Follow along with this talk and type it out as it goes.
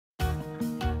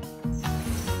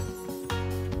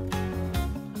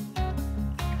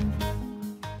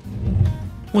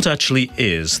What actually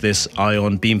is this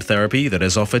ion beam therapy that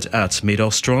is offered at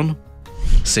MedAustron?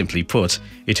 Simply put,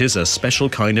 it is a special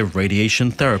kind of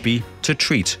radiation therapy to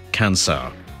treat cancer.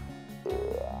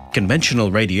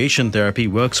 Conventional radiation therapy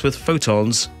works with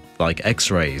photons, like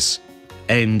X-rays,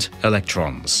 and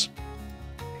electrons.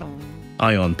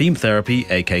 Ion beam therapy,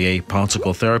 aka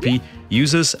particle therapy,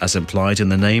 uses, as implied in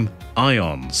the name,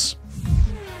 ions.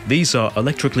 These are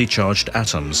electrically charged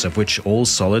atoms of which all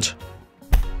solid,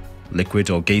 liquid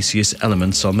or gaseous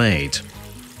elements are made.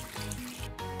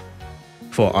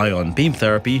 For ion beam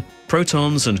therapy,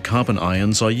 protons and carbon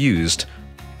ions are used.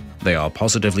 They are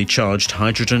positively charged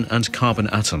hydrogen and carbon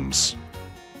atoms.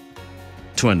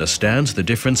 To understand the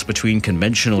difference between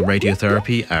conventional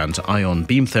radiotherapy and ion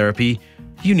beam therapy,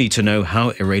 you need to know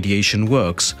how irradiation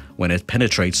works when it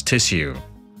penetrates tissue.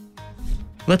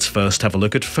 Let's first have a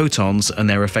look at photons and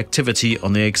their effectivity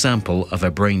on the example of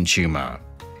a brain tumor.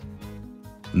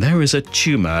 There is a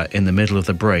tumor in the middle of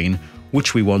the brain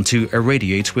which we want to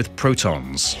irradiate with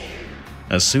protons.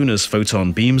 As soon as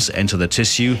photon beams enter the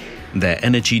tissue, their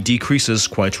energy decreases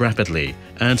quite rapidly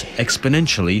and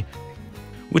exponentially,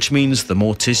 which means the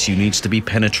more tissue needs to be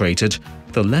penetrated,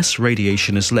 the less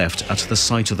radiation is left at the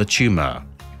site of the tumor.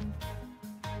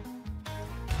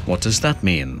 What does that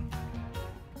mean?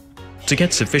 To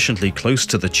get sufficiently close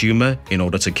to the tumor in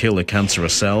order to kill the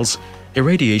cancerous cells,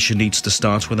 irradiation needs to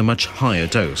start with a much higher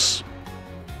dose.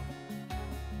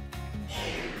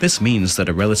 This means that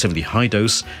a relatively high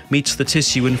dose meets the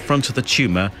tissue in front of the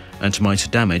tumor and might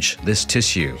damage this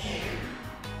tissue.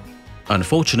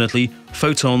 Unfortunately,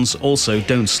 photons also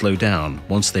don't slow down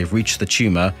once they've reached the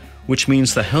tumor, which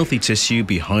means the healthy tissue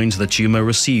behind the tumor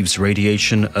receives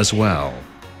radiation as well.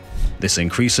 This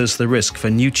increases the risk for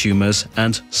new tumors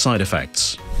and side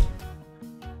effects.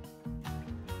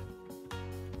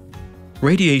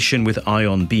 Radiation with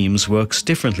ion beams works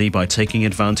differently by taking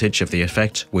advantage of the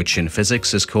effect which in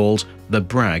physics is called the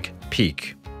Bragg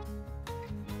peak.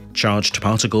 Charged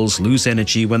particles lose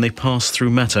energy when they pass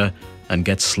through matter and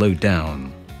get slowed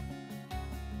down.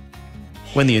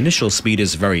 When the initial speed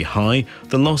is very high,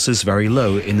 the loss is very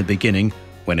low in the beginning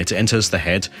when it enters the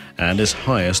head and is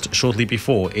highest shortly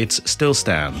before its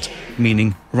stillstand,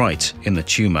 meaning right in the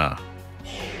tumor.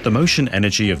 The motion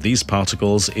energy of these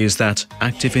particles is that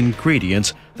active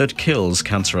ingredient that kills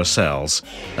cancerous cells,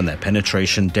 and their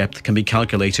penetration depth can be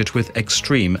calculated with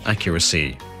extreme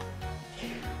accuracy.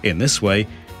 In this way,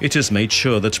 it is made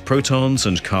sure that protons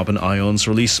and carbon ions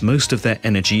release most of their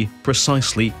energy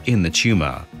precisely in the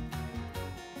tumor.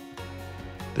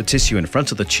 The tissue in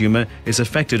front of the tumor is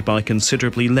affected by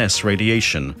considerably less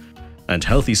radiation, and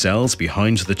healthy cells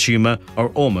behind the tumor are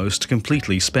almost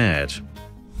completely spared.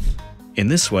 In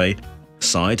this way,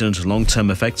 side and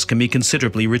long-term effects can be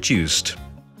considerably reduced.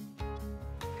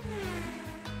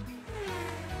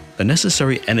 The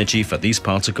necessary energy for these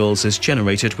particles is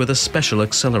generated with a special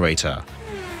accelerator,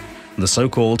 the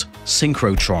so-called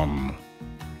synchrotron.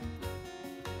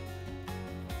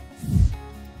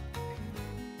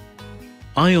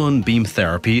 Ion beam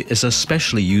therapy is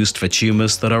especially used for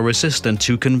tumors that are resistant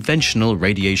to conventional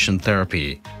radiation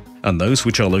therapy, and those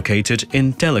which are located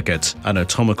in delicate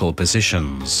anatomical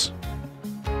positions.